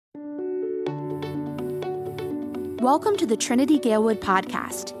Welcome to the Trinity Galewood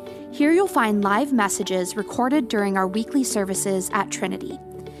podcast. Here you'll find live messages recorded during our weekly services at Trinity.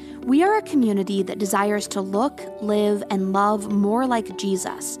 We are a community that desires to look, live, and love more like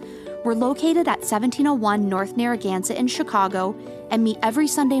Jesus. We're located at 1701 North Narragansett in Chicago and meet every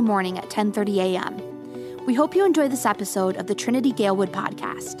Sunday morning at 10:30 a.m. We hope you enjoy this episode of the Trinity Galewood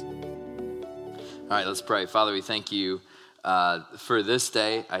podcast. All right, let's pray. Father, we thank you for this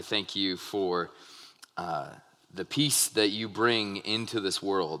day. I thank you for the peace that you bring into this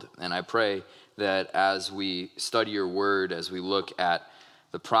world. And I pray that as we study your word, as we look at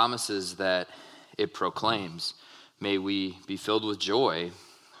the promises that it proclaims, may we be filled with joy,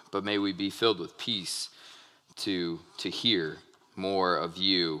 but may we be filled with peace to hear more of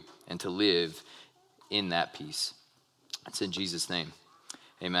you and to live in that peace. It's in Jesus' name.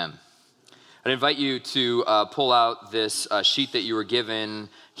 Amen. I'd invite you to pull out this sheet that you were given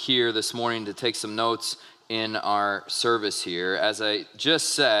here this morning to take some notes in our service here. As I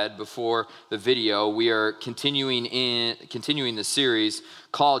just said before the video, we are continuing the series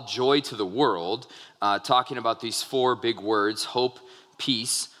called Joy to the World, talking about these four big words: hope,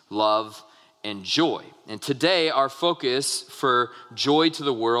 peace, love, and joy. And today our focus for Joy to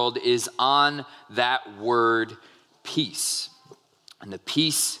the World is on that word peace and the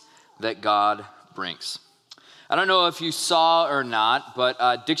peace that God brings. I don't know if you saw or not,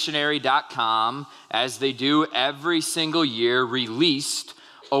 but dictionary.com, as they do every single year, released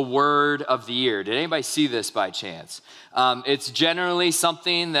a word of the year. Did anybody see this by chance? It's generally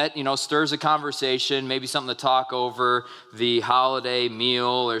something that, stirs a conversation, maybe something to talk over the holiday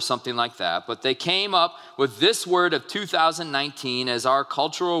meal or something like that. But they came up with this word of 2019 as our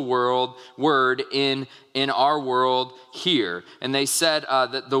cultural word in our world here. And they said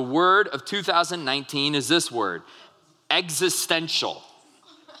that the word of 2019 is this word: existential.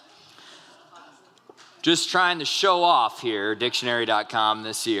 Just trying to show off here, dictionary.com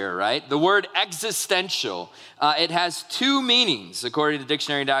this year, right? The word existential, it has two meanings, according to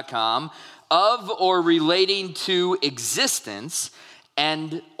dictionary.com: of or relating to existence,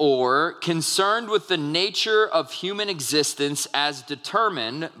 and or concerned with the nature of human existence as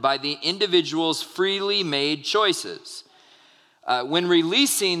determined by the individual's freely made choices. When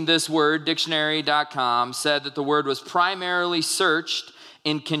releasing this word, dictionary.com said that the word was primarily searched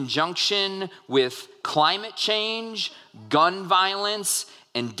in conjunction with climate change, gun violence,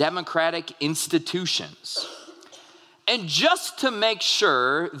 and democratic institutions. And just to make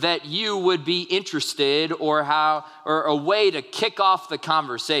sure that you would be interested or a way to kick off the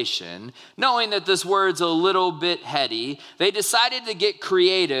conversation, knowing that this word's a little bit heady, they decided to get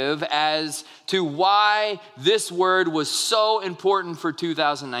creative as to why this word was so important for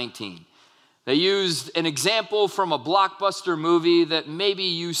 2019. They used an example from a blockbuster movie that maybe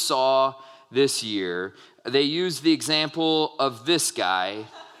you saw this year. They used the example of this guy,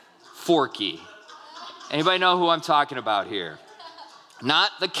 Forky. Anybody know who I'm talking about here?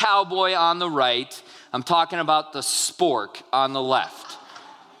 Not the cowboy on the right. I'm talking about the spork on the left.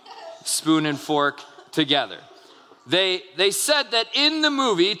 Spoon and fork together. They said that in the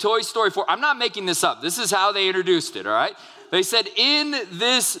movie Toy Story 4, I'm not making this up. This is how they introduced it, all right? They said in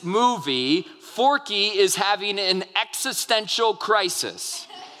this movie, Forky is having an existential crisis.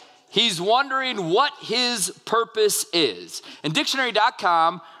 He's wondering what his purpose is. And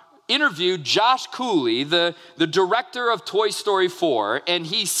dictionary.com interviewed Josh Cooley, the director of Toy Story 4, and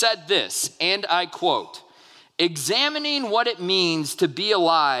he said this, and I quote, "Examining what it means to be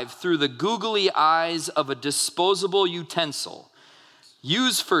alive through the googly eyes of a disposable utensil,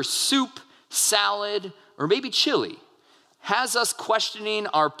 used for soup, salad, or maybe chili, has us questioning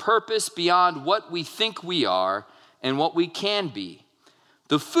our purpose beyond what we think we are and what we can be.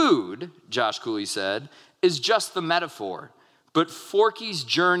 The food," Josh Cooley said, "is just the metaphor, but Forky's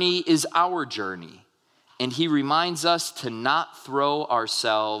journey is our journey, and he reminds us to not throw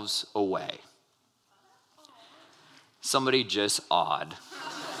ourselves away." Somebody just awed.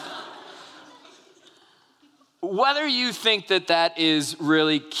 Whether you think that is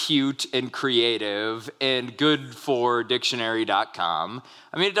really cute and creative and good for dictionary.com,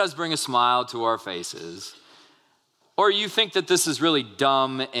 it does bring a smile to our faces. Or you think that this is really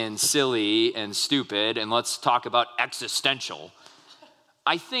dumb and silly and stupid, and let's talk about existential.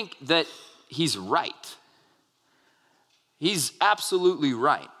 I think that he's right. He's absolutely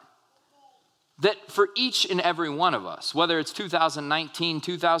right. That for each and every one of us, whether it's 2019,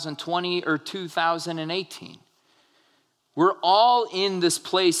 2020, or 2018, we're all in this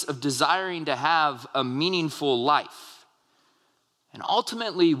place of desiring to have a meaningful life. And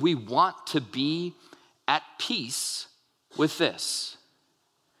ultimately, we want to be at peace with this.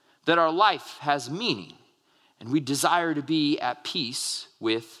 that our life has meaning, and we desire to be at peace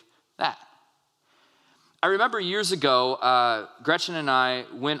with that. I remember years ago, Gretchen and I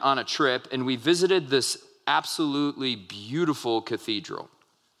went on a trip, and we visited this absolutely beautiful cathedral.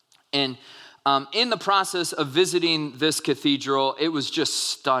 And in the process of visiting this cathedral, it was just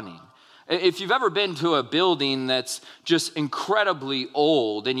stunning. If you've ever been to a building that's just incredibly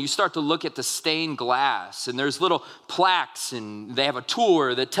old and you start to look at the stained glass and there's little plaques and they have a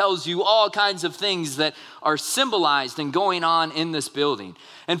tour that tells you all kinds of things that are symbolized and going on in this building.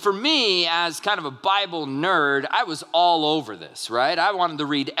 And for me, as kind of a Bible nerd, I was all over this, right? I wanted to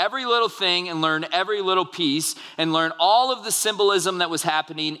read every little thing and learn every little piece and learn all of the symbolism that was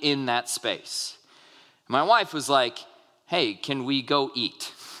happening in that space. My wife was like, hey, can we go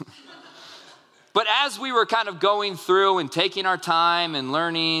eat? But as we were kind of going through and taking our time and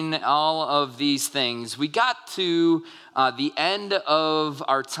learning all of these things, we got to the end of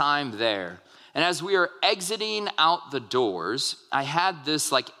our time there. And as we were exiting out the doors, I had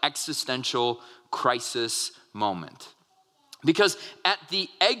this like existential crisis moment. Because at the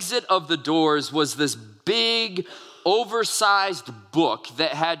exit of the doors was this big, oversized book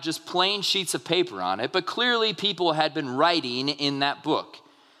that had just plain sheets of paper on it, but clearly people had been writing in that book.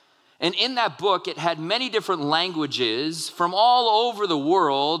 And in that book, it had many different languages from all over the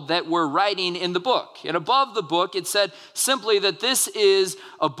world that were writing in the book. And above the book, it said simply that this is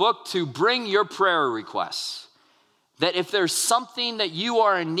a book to bring your prayer requests. That if there's something that you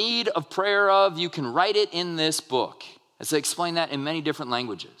are in need of prayer of, you can write it in this book. As I explain that in many different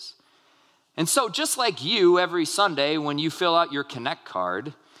languages. And so just like you, every Sunday when you fill out your Connect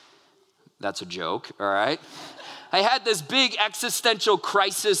card, that's a joke, all right? I had this big existential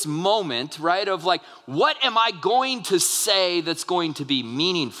crisis moment, right, of like, what am I going to say that's going to be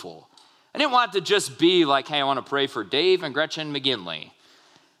meaningful? I didn't want it to just be like, hey, I want to pray for Dave and Gretchen McGinley.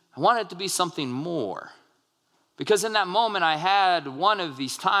 I wanted it to be something more. Because in that moment, I had one of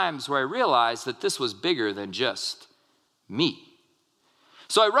these times where I realized that this was bigger than just me.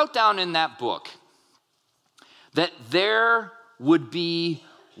 So I wrote down in that book that there would be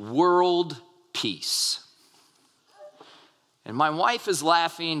world peace. And my wife is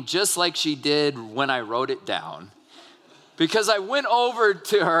laughing just like she did when I wrote it down. Because I went over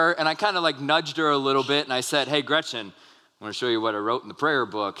to her and I kind of like nudged her a little bit and I said, hey, Gretchen, I want to show you what I wrote in the prayer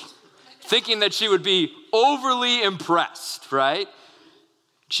book. Thinking that she would be overly impressed, right?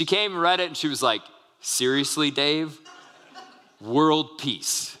 She came and read it and she was like, seriously, Dave? World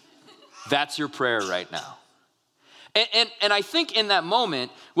peace. That's your prayer right now. And I think in that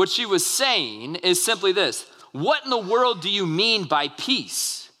moment, what she was saying is simply this. What in the world do you mean by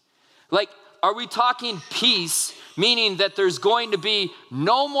peace? Like, are we talking peace, meaning that there's going to be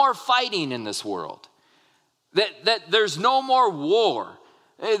no more fighting in this world? That there's no more war?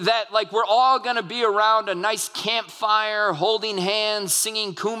 That like we're all going to be around a nice campfire, holding hands,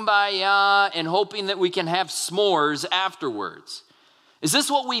 singing kumbaya, and hoping that we can have s'mores afterwards? Is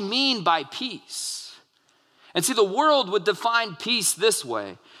this what we mean by peace? And see, the world would define peace this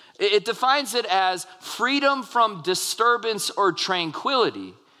way. It defines it as freedom from disturbance or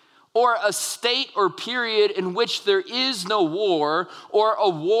tranquility, or a state or period in which there is no war or a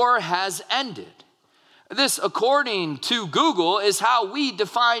war has ended. This, according to Google, is how we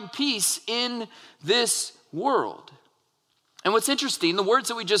define peace in this world. And what's interesting, the words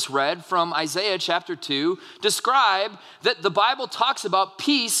that we just read from Isaiah chapter 2 describe that the Bible talks about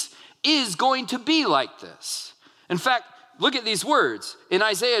peace is going to be like this. In fact, look at these words. In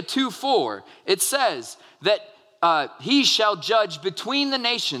Isaiah 2:4, it says that he shall judge between the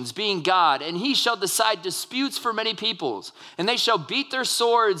nations, being God, and he shall decide disputes for many peoples. And they shall beat their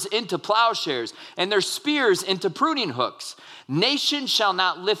swords into plowshares and their spears into pruning hooks. Nation shall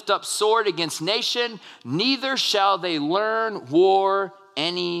not lift up sword against nation, neither shall they learn war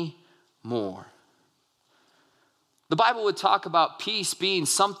any more. The Bible would talk about peace being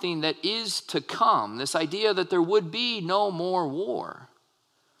something that is to come, this idea that there would be no more war.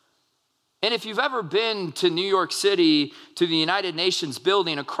 And if you've ever been to New York City, to the United Nations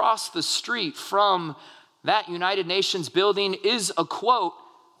building, across the street from that United Nations building is a quote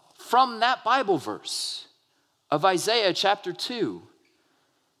from that Bible verse of Isaiah chapter 2,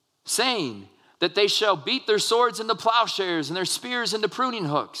 saying that they shall beat their swords into plowshares and their spears into pruning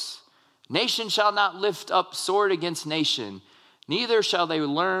hooks. Nation shall not lift up sword against nation, neither shall they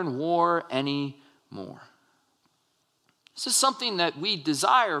learn war any more. This is something that we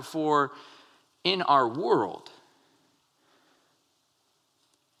desire for in our world.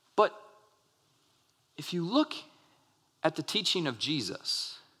 But if you look at the teaching of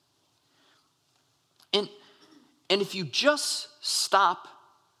Jesus, and if you just stop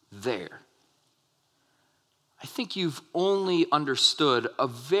there. I think you've only understood a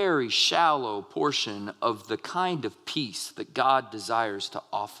very shallow portion of the kind of peace that God desires to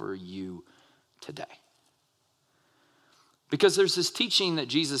offer you today. Because there's this teaching that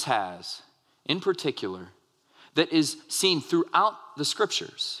Jesus has, in particular, that is seen throughout the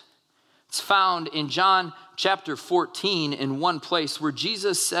scriptures. It's found in John chapter 14 in one place where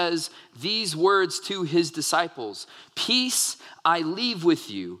Jesus says these words to his disciples: "Peace I leave with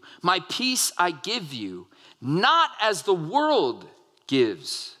you, my peace I give you. Not as the world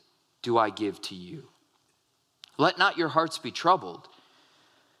gives, do I give to you. Let not your hearts be troubled,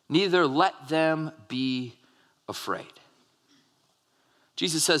 neither let them be afraid."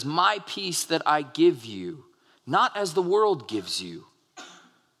 Jesus says, "My peace that I give you, not as the world gives you."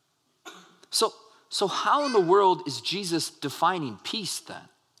 So how in the world is Jesus defining peace then?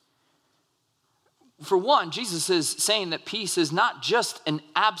 For one, Jesus is saying that peace is not just an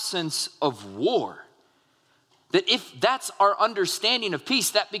absence of war. That if that's our understanding of peace,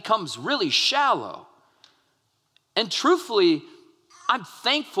 that becomes really shallow. And truthfully, I'm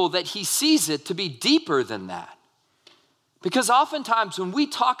thankful that he sees it to be deeper than that. Because oftentimes when we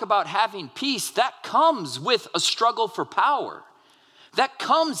talk about having peace, that comes with a struggle for power. That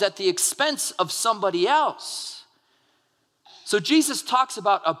comes at the expense of somebody else. So Jesus talks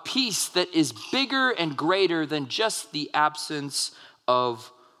about a peace that is bigger and greater than just the absence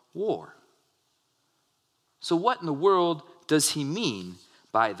of war. So what in the world does he mean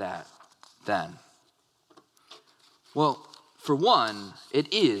by that then? Well, for one,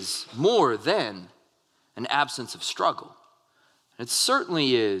 it is more than an absence of struggle. It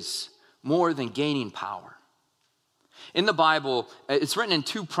certainly is more than gaining power. In the Bible, it's written in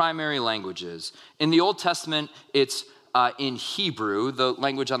two primary languages. In the Old Testament, it's in Hebrew, the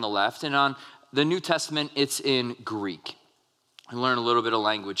language on the left, and on the New Testament, it's in Greek. I learn a little bit of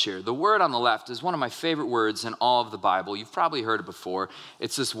language here. The word on the left is one of my favorite words in all of the Bible. You've probably heard it before.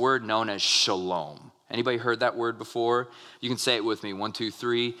 It's this word known as shalom. Anybody heard that word before? You can say it with me. 1, 2,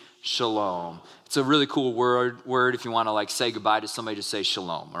 3, shalom. It's a really cool word. If you want to say goodbye to somebody, just say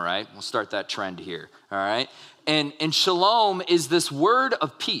shalom, all right? We'll start that trend here, all right? And shalom is this word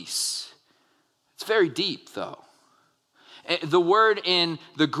of peace. It's very deep, though. The word in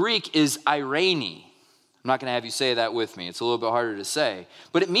the Greek is irene. I'm not going to have you say that with me. It's a little bit harder to say.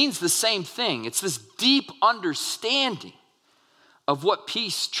 But it means the same thing. It's this deep understanding of what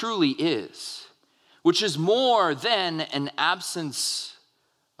peace truly is, which is more than an absence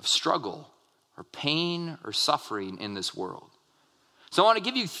of struggle or pain or suffering in this world. So I want to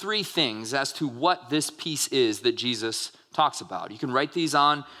give you 3 things as to what this peace is that Jesus talks about. You can write these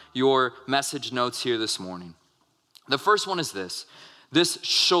on your message notes here this morning. The first one is this. This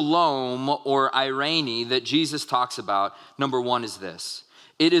shalom or irene that Jesus talks about, number 1 is this.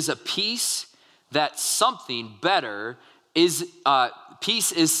 It is a peace that something better is,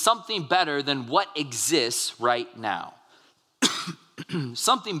 peace is something better than what exists right now.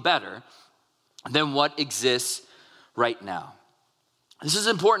 Something better than what exists right now. This is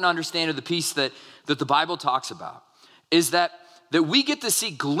important to understand of the peace that the Bible talks about, is that we get to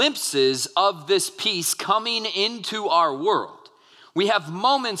see glimpses of this peace coming into our world. We have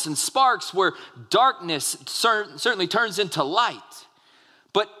moments and sparks where darkness certainly turns into light,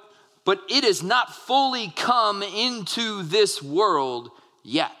 but it has not fully come into this world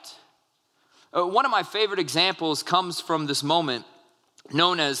yet. One of my favorite examples comes from this moment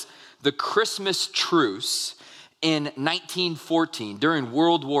known as the Christmas truce in 1914 during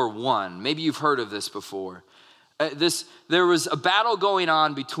World War I. Maybe you've heard of this before. There was a battle going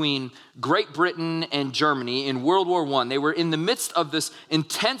on between Great Britain and Germany in World War I. They were in the midst of this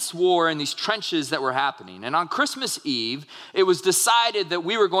intense war and these trenches that were happening. And on Christmas Eve, it was decided that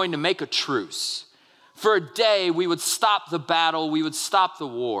we were going to make a truce. For a day, we would stop the battle, we would stop the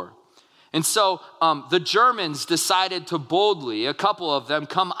war. And so the Germans decided to boldly, a couple of them,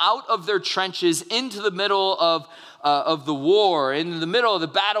 come out of their trenches into the middle of the war, in the middle of the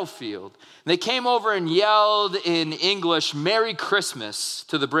battlefield. They came over and yelled in English, "Merry Christmas"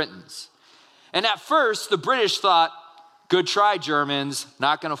 to the Britons. And at first, the British thought, good try, Germans,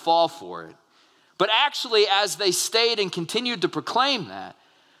 not going to fall for it. But actually, as they stayed and continued to proclaim that,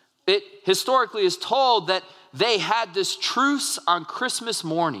 it historically is told that they had this truce on Christmas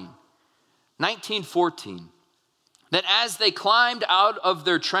morning, 1914, that as they climbed out of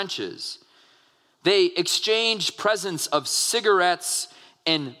their trenches, they exchanged presents of cigarettes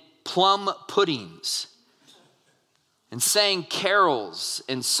and plum puddings and sang carols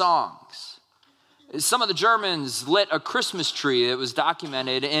and songs. Some of the Germans lit a Christmas tree that was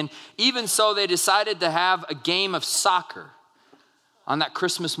documented, and even so they decided to have a game of soccer on that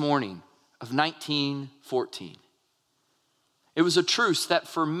Christmas morning of 1914. It was a truce that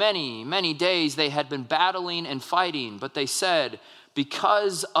for many, many days they had been battling and fighting, but they said,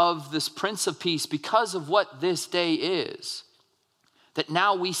 because of this Prince of Peace, because of what this day is, that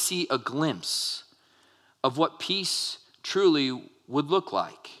now we see a glimpse of what peace truly would look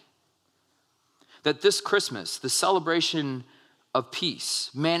like. That this Christmas, the celebration of peace,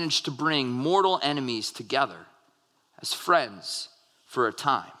 managed to bring mortal enemies together as friends for a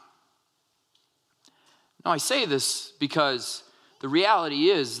time. Now, I say this because the reality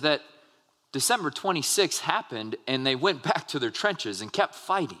is that December 26th happened and they went back to their trenches and kept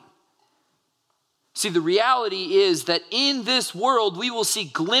fighting. See, the reality is that in this world, we will see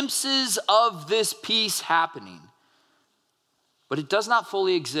glimpses of this peace happening. But it does not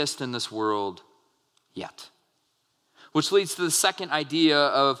fully exist in this world yet. Which leads to the second idea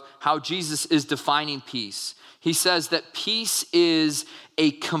of how Jesus is defining peace. He says that peace is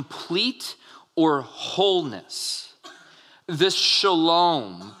a complete or wholeness. This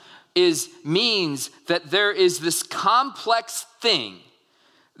shalom means that there is this complex thing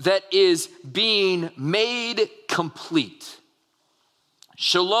that is being made complete.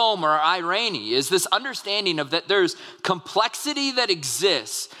 Shalom or irene is this understanding of that there's complexity that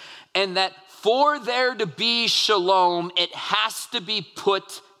exists, and that for there to be shalom, it has to be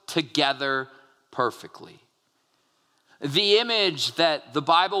put together perfectly. The image that the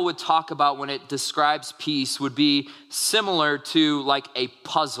Bible would talk about when it describes peace would be similar to like a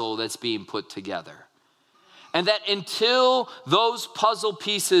puzzle that's being put together. And that until those puzzle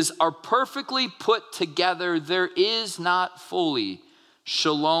pieces are perfectly put together, there is not fully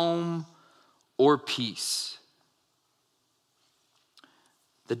shalom or peace.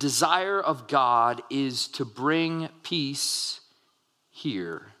 The desire of God is to bring peace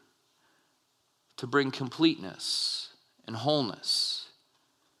here, to bring completeness and wholeness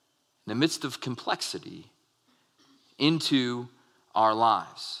in the midst of complexity into our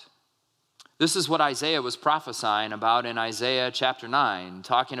lives. This is what Isaiah was prophesying about in Isaiah chapter 9,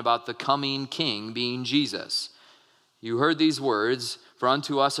 talking about the coming king being Jesus. You heard these words, for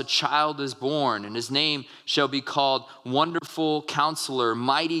unto us a child is born, and his name shall be called Wonderful Counselor,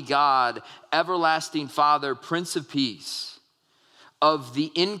 Mighty God, Everlasting Father, Prince of Peace. Of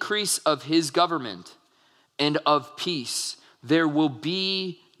the increase of his government and of peace, there will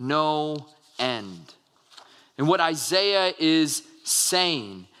be no end. And what Isaiah is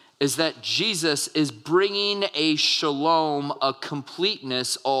saying is that Jesus is bringing a shalom, a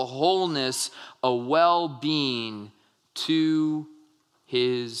completeness, a wholeness, a well-being to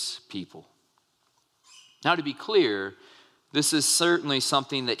his people. Now, to be clear, this is certainly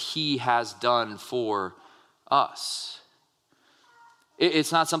something that he has done for us.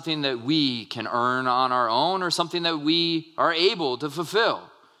 It's not something that we can earn on our own or something that we are able to fulfill.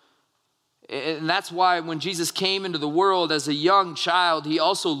 And that's why when Jesus came into the world as a young child, he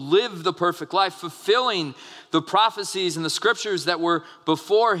also lived the perfect life, fulfilling the prophecies and the scriptures that were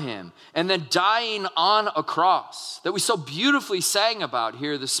before him, and then dying on a cross that we so beautifully sang about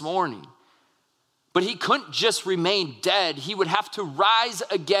here this morning. But he couldn't just remain dead. He would have to rise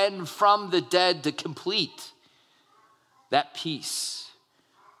again from the dead to complete that peace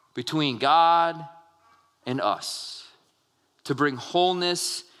between God and us, to bring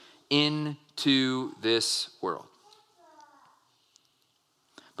wholeness into this world.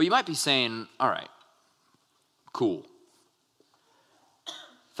 But you might be saying, all right, cool.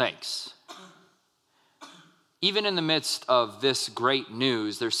 Thanks. Even in the midst of this great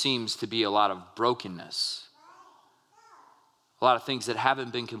news, there seems to be a lot of brokenness. A lot of things that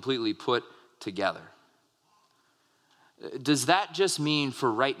haven't been completely put together. Does that just mean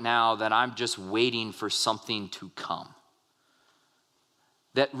for right now that I'm just waiting for something to come?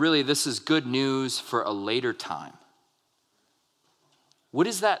 That really this is good news for a later time? What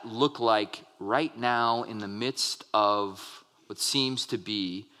does that look like right now in the midst of what seems to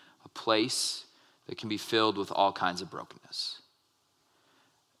be a place that can be filled with all kinds of brokenness?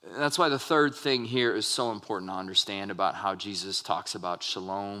 That's why the third thing here is so important to understand about how Jesus talks about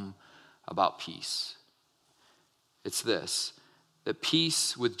shalom, about peace. It's this, that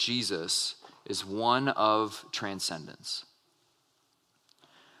peace with Jesus is one of transcendence.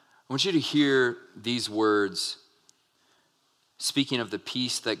 I want you to hear these words speaking of the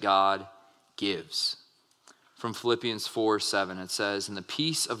peace that God gives. From Philippians 4:7, it says, "And the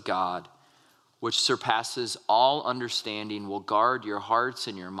peace of God, which surpasses all understanding, will guard your hearts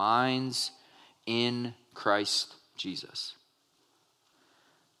and your minds in Christ Jesus."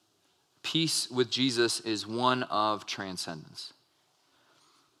 Peace with Jesus is one of transcendence.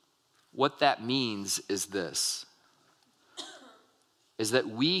 What that means is this, is that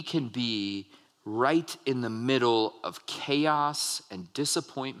we can be right in the middle of chaos and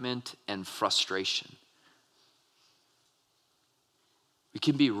disappointment and frustration. We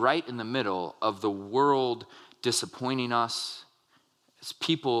can be right in the middle of the world disappointing us, as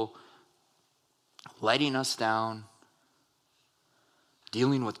people letting us down,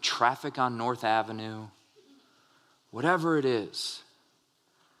 dealing with traffic on North Avenue, whatever it is.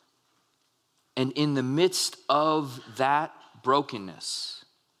 And in the midst of that brokenness,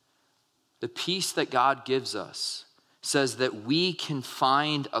 the peace that God gives us says that we can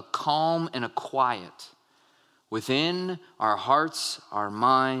find a calm and a quiet within our hearts, our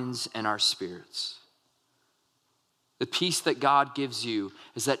minds, and our spirits. The peace that God gives you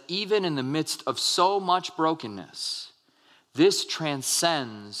is that even in the midst of so much brokenness, this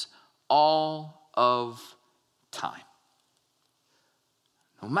transcends all of time.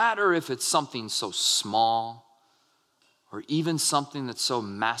 No matter if it's something so small or even something that's so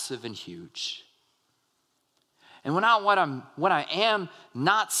massive and huge. And what I am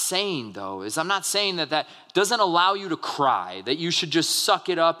not saying, though, is I'm not saying that doesn't allow you to cry, that you should just suck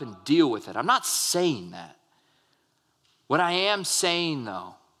it up and deal with it. I'm not saying that. What I am saying,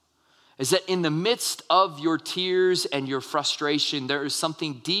 though, is that in the midst of your tears and your frustration, there is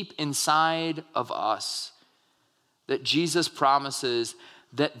something deep inside of us that Jesus promises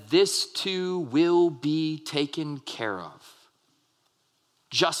that this too will be taken care of.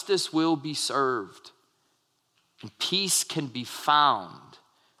 Justice will be served, and peace can be found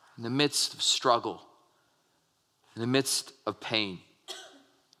in the midst of struggle, in the midst of pain.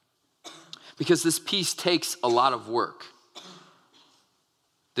 Because this peace takes a lot of work.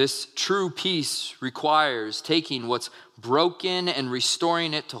 This true peace requires taking what's broken and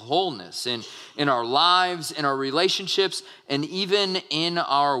restoring it to wholeness in our lives, in our relationships, and even in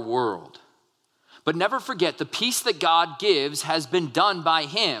our world. But never forget, the peace that God gives has been done by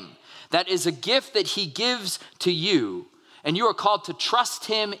him. That is a gift that he gives to you. And you are called to trust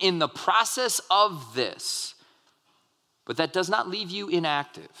him in the process of this. But that does not leave you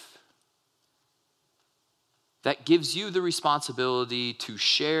inactive. That gives you the responsibility to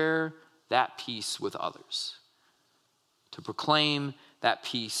share that peace with others, to proclaim that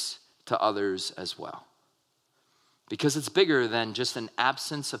peace to others as well. Because it's bigger than just an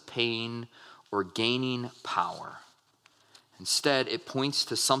absence of pain or gaining power. Instead, it points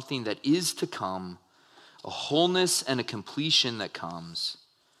to something that is to come, a wholeness and a completion that comes,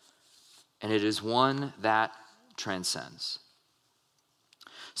 and it is one that transcends.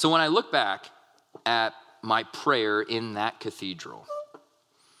 So when I look back at my prayer in that cathedral,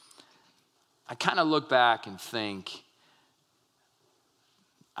 I kind of look back and think,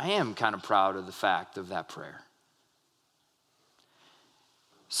 I am kind of proud of the fact of that prayer.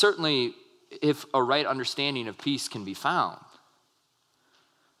 Certainly, if a right understanding of peace can be found,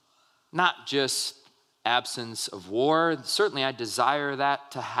 not just absence of war, certainly I desire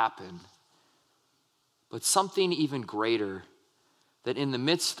that to happen, but something even greater, that in the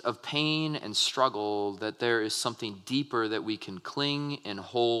midst of pain and struggle, that there is something deeper that we can cling and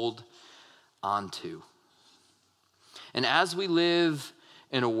hold onto. And as we live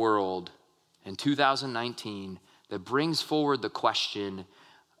in a world in 2019 that brings forward the question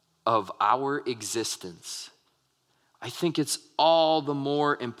of our existence, I think it's all the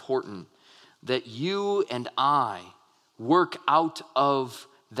more important that you and I work out of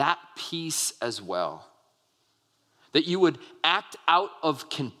that peace as well. That you would act out of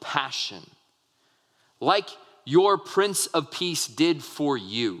compassion, like your Prince of Peace did for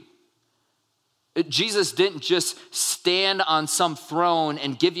you. Jesus didn't just stand on some throne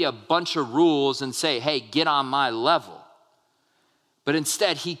and give you a bunch of rules and say, hey, get on my level. But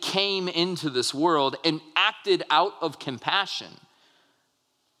instead, he came into this world and acted out of compassion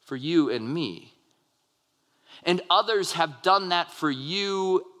for you and me. And others have done that for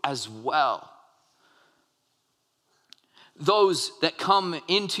you as well. Those that come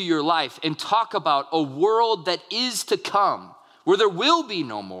into your life and talk about a world that is to come, where there will be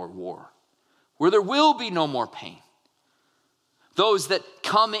no more war, where there will be no more pain. Those that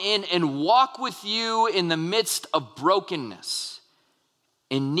come in and walk with you in the midst of brokenness,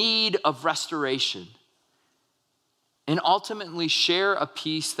 in need of restoration, and ultimately share a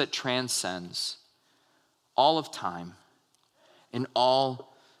peace that transcends all of time and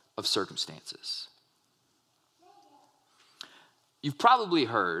all of circumstances. You've probably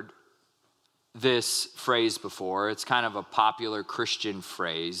heard this phrase before. It's kind of a popular Christian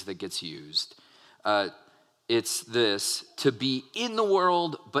phrase that gets used. It's this: to be in the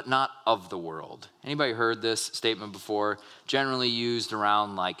world, but not of the world. Anybody heard this statement before? Generally used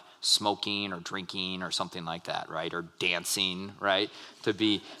around like smoking or drinking or something like that, right? Or dancing, right? To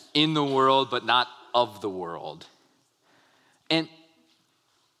be in the world, but not of the world. And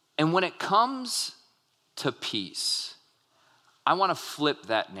when it comes to peace, I want to flip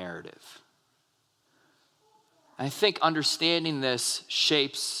that narrative. I think understanding this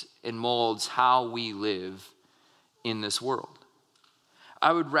shapes and molds how we live in this world.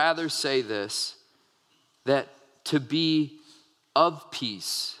 I would rather say this, that to be of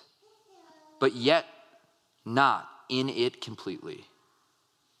peace, but yet not in it completely.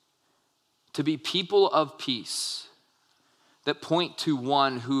 To be people of peace that point to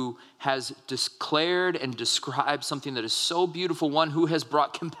one who has declared and described something that is so beautiful, one who has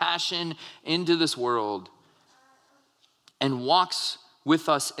brought compassion into this world and walks with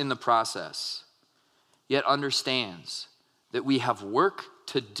us in the process, yet understands that we have work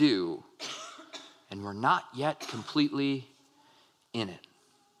to do and we're not yet completely in it.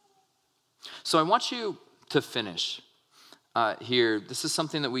 So I want you to finish here. This is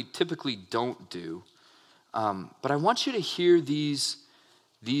something that we typically don't do, but I want you to hear these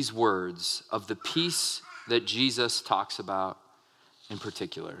words of the peace that Jesus talks about in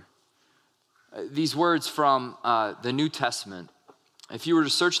particular. These words from the New Testament. If you were to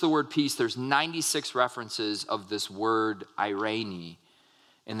search the word peace, there's 96 references of this word irene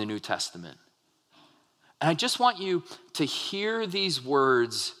in the New Testament. And I just want you to hear these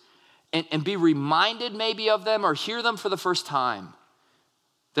words and be reminded maybe of them or hear them for the first time.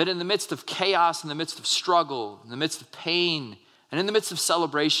 That in the midst of chaos, in the midst of struggle, in the midst of pain, and in the midst of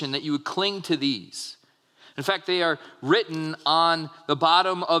celebration, that you would cling to these. In fact, they are written on the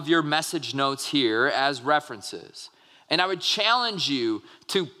bottom of your message notes here as references. And I would challenge you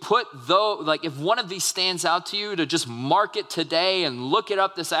to put those, like if one of these stands out to you, to just mark it today and look it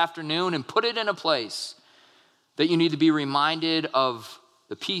up this afternoon and put it in a place that you need to be reminded of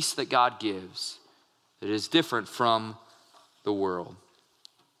the peace that God gives that is different from the world.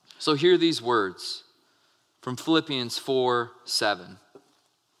 So hear these words from Philippians 4:7.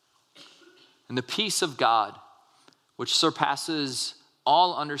 And the peace of God, which surpasses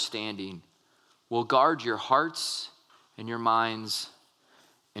all understanding, will guard your hearts and your minds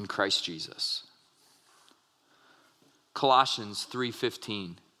in Christ Jesus. Colossians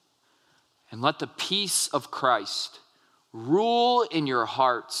 3:15. And let the peace of Christ rule in your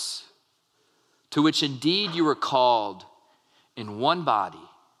hearts, to which indeed you were called in one body,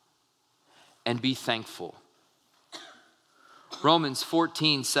 and be thankful. Romans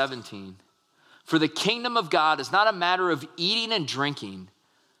 14:17. For the kingdom of God is not a matter of eating and drinking,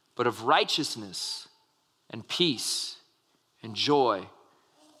 but of righteousness and peace and joy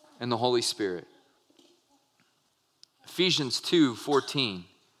in the Holy Spirit. Ephesians 2:14.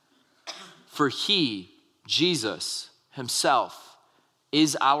 For he, Jesus himself,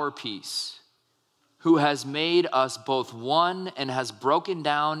 is our peace, who has made us both one and has broken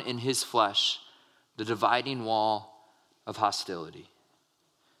down in his flesh the dividing wall of hostility.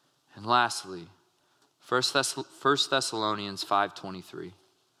 And lastly, 1 Thessalonians 5:23.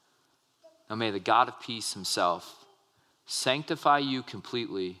 Now may the God of peace himself sanctify you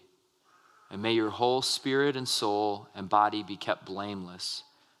completely, and may your whole spirit and soul and body be kept blameless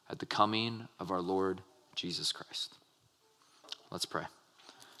at the coming of our Lord Jesus Christ. Let's pray.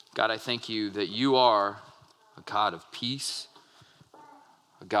 God, I thank you that you are a God of peace,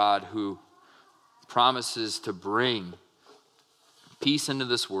 a God who promises to bring peace into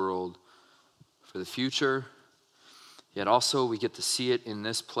this world for the future, yet also we get to see it in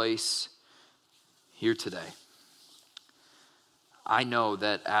this place here today. I know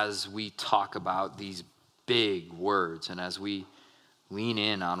that as we talk about these big words and as we lean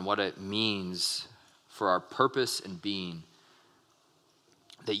in on what it means for our purpose and being,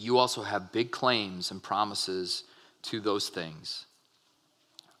 that you also have big claims and promises to those things.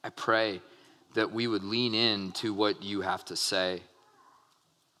 I pray that we would lean in to what you have to say.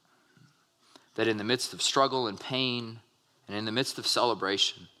 That in the midst of struggle and pain and in the midst of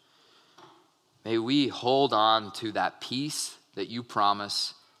celebration, may we hold on to that peace that you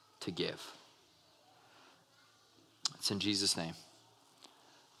promise to give. It's in Jesus' name.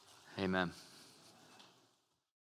 Amen.